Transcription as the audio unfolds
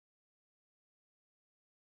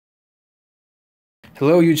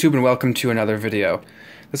Hello YouTube and welcome to another video.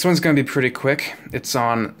 This one's going to be pretty quick. It's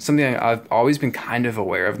on something I've always been kind of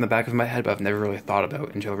aware of in the back of my head, but I've never really thought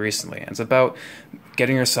about until recently. And it's about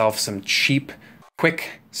getting yourself some cheap,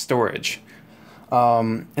 quick storage.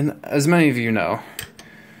 And as many of you know,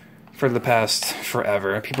 for the past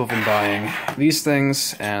forever, people have been buying these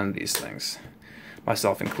things and these things,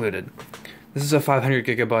 myself included. This is a 500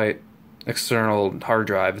 gigabyte external hard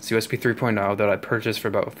drive. It's USB 3.0 that I purchased for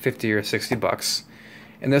about 50 or 60 bucks.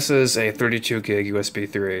 And this is a 32 gig USB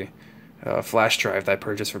 3 flash drive that I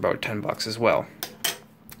purchased for about 10 bucks as well.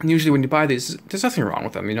 And usually when you buy these, there's nothing wrong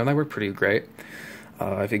with them, you know, they work pretty great.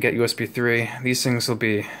 If you get USB 3, these things will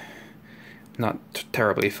be not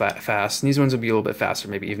terribly fast. And these ones will be a little bit faster,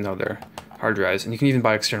 maybe even though they're hard drives. And you can even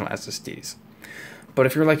buy external SSDs. But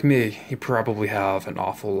if you're like me, you probably have an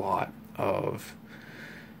awful lot of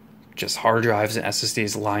just hard drives and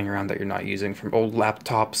SSDs lying around that you're not using from old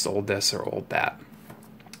laptops, old this or old that.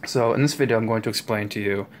 So in this video I'm going to explain to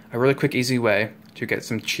you a really quick, easy way to get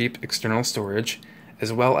some cheap external storage,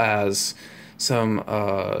 as well as some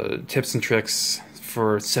tips and tricks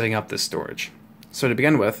for setting up this storage. So to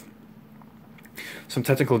begin with, some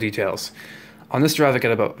technical details. On this drive I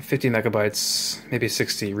get about 50 megabytes, maybe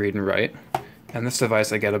 60 read and write. And this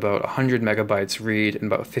device I get about 100 megabytes read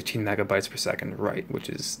and about 15 megabytes per second write, which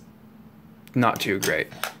is not too great.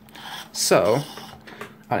 So,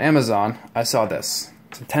 on Amazon, I saw this.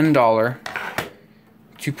 It's a $10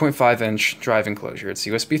 2.5 inch drive enclosure. It's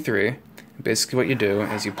USB 3. Basically what you do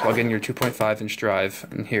is you plug in your 2.5 inch drive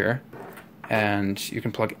in here, and you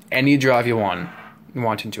can plug any drive you want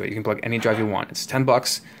into it. You can plug any drive you want. It's 10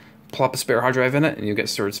 bucks, plop a spare hard drive in it, and you get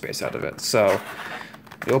storage space out of it. So,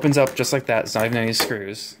 it opens up just like that. It's not even any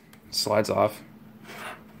screws. It slides off.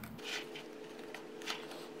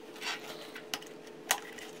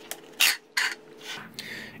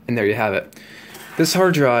 And there you have it. This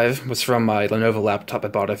hard drive was from my Lenovo laptop I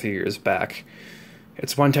bought a few years back.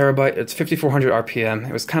 It's 1 terabyte, it's 5400 RPM.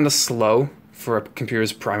 It was kind of slow for a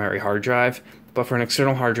computer's primary hard drive, but for an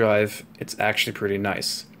external hard drive, it's actually pretty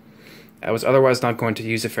nice. I was otherwise not going to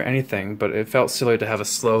use it for anything, but it felt silly to have a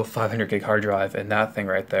slow 500 gig hard drive and that thing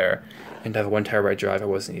right there, and to have a 1 terabyte drive I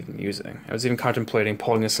wasn't even using. I was even contemplating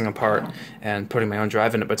pulling this thing apart and putting my own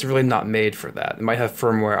drive in it, but it's really not made for that. It might have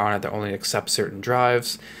firmware on it that only accepts certain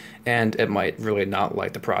drives, and it might really not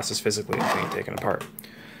like the process physically of being taken apart.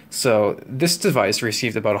 So this device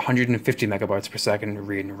received about 150 megabytes per second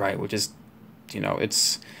read and write, which is, you know,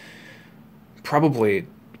 it's probably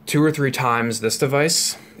 2 or 3 times this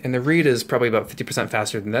device. And the read is probably about 50%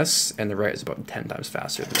 faster than this, and the write is about 10 times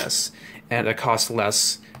faster than this. And it costs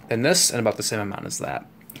less than this, and about the same amount as that,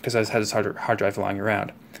 because I just had this hard drive lying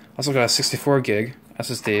around. Also got a 64 gig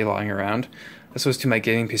SSD lying around. This was to my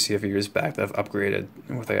gaming PC a few years back that I've upgraded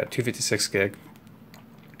with. I got 256 gig.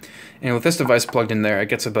 And with this device plugged in there, it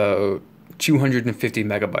gets about 250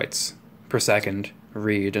 megabytes per second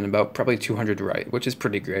read and about probably 200 write, which is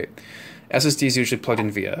pretty great. SSD is usually plugged in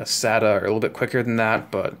via SATA or a little bit quicker than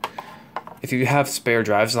that, but if you have spare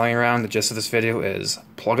drives lying around, the gist of this video is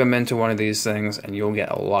plug them into one of these things and you'll get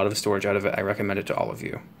a lot of storage out of it. I recommend it to all of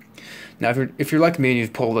you. Now, if you're like me and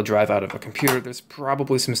you've pulled a drive out of a computer, there's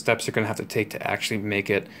probably some steps you're going to have to take to actually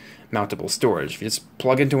make it mountable storage. If you just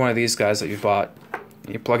plug into one of these guys that you bought,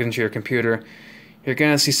 and you plug it into your computer, you're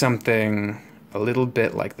going to see something a little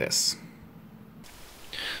bit like this.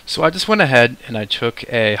 So I just went ahead and I took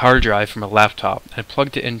a hard drive from a laptop and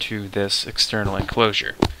plugged it into this external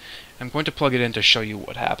enclosure. I'm going to plug it in to show you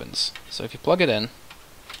what happens. So if you plug it in,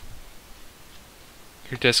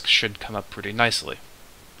 your disk should come up pretty nicely.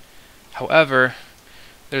 However,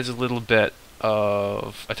 there's a little bit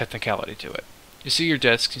of a technicality to it. You see your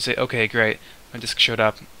disk, you say, okay, great, my disk showed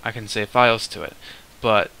up, I can save files to it.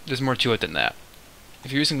 But there's more to it than that.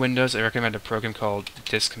 If you're using Windows, I recommend a program called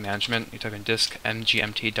Disk Management. You type in disk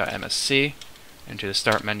mgmt.msc into the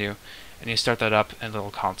Start menu, and you start that up, and a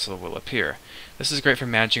little console will appear. This is great for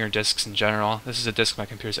managing your disks in general. This is a disk my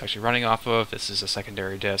computer is actually running off of. This is a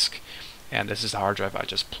secondary disk, and this is the hard drive I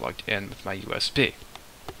just plugged in with my USB.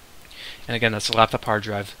 And again, that's a laptop hard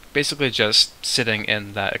drive, basically just sitting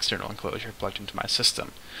in that external enclosure plugged into my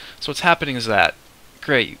system. So what's happening is that,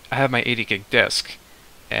 great, I have my 80 gig disk,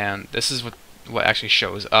 and this is what actually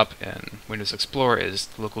shows up in Windows Explorer is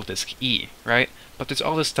local disk E, right? But there's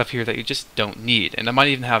all this stuff here that you just don't need, and it might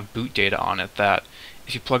even have boot data on it that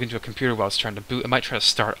if you plug into a computer while it's trying to boot, it might try to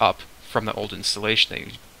start up from the old installation that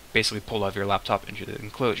you basically pulled out of your laptop into the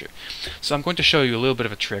enclosure. So I'm going to show you a little bit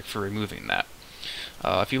of a trick for removing that.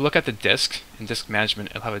 If you look at the disk, in Disk Management,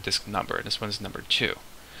 it'll have a disk number, and this one's number 2.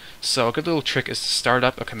 So a good little trick is to start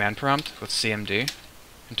up a command prompt with cmd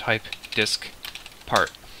and type disk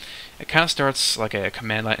apart. It kind of starts like a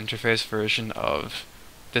command line interface version of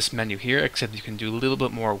this menu here, except you can do a little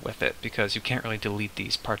bit more with it because you can't really delete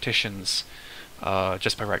these partitions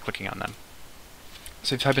just by right-clicking on them.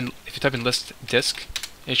 So if you type in list disk,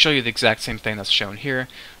 it'll show you the exact same thing that's shown here,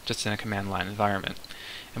 just in a command line environment.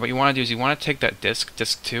 And what you want to do is you want to take that disk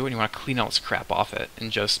 2, and you want to clean all this crap off it,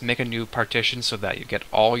 and just make a new partition so that you get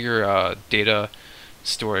all your data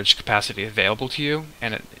storage capacity available to you,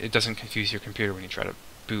 and it doesn't confuse your computer when you try to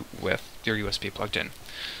boot with your USB plugged in.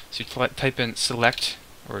 So you type in select,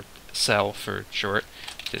 or cell for short,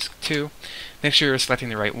 disk 2. Make sure you're selecting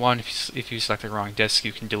the right one. If you select the wrong disk,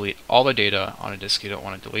 you can delete all the data on a disk you don't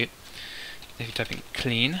want to delete. If you type in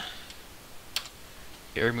clean,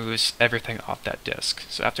 it removes everything off that disk.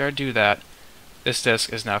 So after I do that, this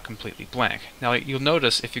disk is now completely blank. Now you'll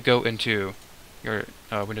notice if you go into your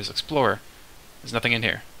Windows Explorer, there's nothing in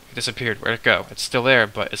here. It disappeared. Where'd it go? It's still there,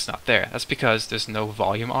 but it's not there. That's because there's no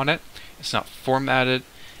volume on it. It's not formatted,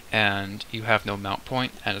 and you have no mount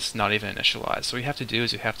point, and it's not even initialized. So what you have to do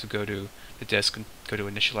is you have to go to the disk and go to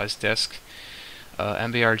initialize disk.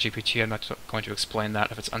 MBR GPT, I'm not going to explain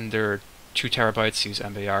that. If it's under 2 terabytes, use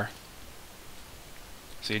MBR.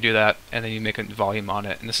 So you do that, and then you make a volume on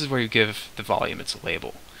it, and this is where you give the volume its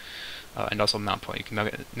label, and also mount point. You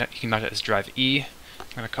can mount it as drive E.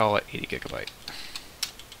 I'm going to call it 80 gigabyte.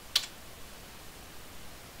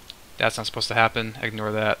 That's not supposed to happen.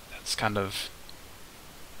 Ignore that. That's kind of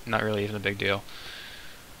not really even a big deal.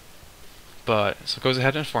 But so it goes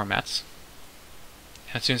ahead and formats,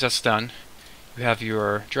 and as soon as that's done, you have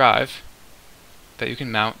your drive that you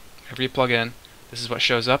can mount. Whenever you plug in, this is what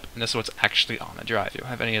shows up, and this is what's actually on the drive. You don't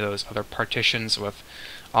have any of those other partitions with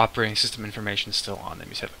operating system information still on them.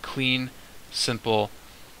 You just have a clean, simple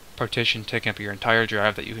partition taking up your entire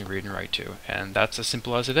drive that you can read and write to, and that's as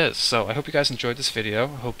simple as it is. So I hope you guys enjoyed this video.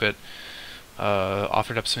 I hope it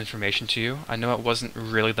offered up some information to you. I know it wasn't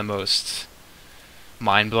really the most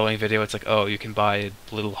mind-blowing video. It's like, oh, you can buy a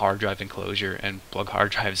little hard drive enclosure and plug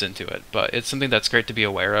hard drives into it, but it's something that's great to be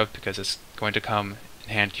aware of because it's going to come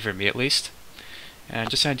in handy for me at least, and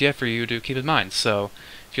just an idea for you to keep in mind. So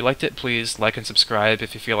if you liked it, please like and subscribe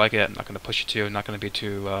if you feel like it. I'm not going to push you to. I'm not going to be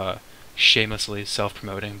too shamelessly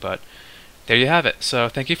self-promoting, but there you have it. So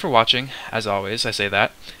thank you for watching. As always, I say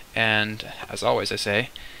that, and as always I say,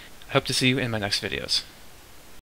 I hope to see you in my next videos.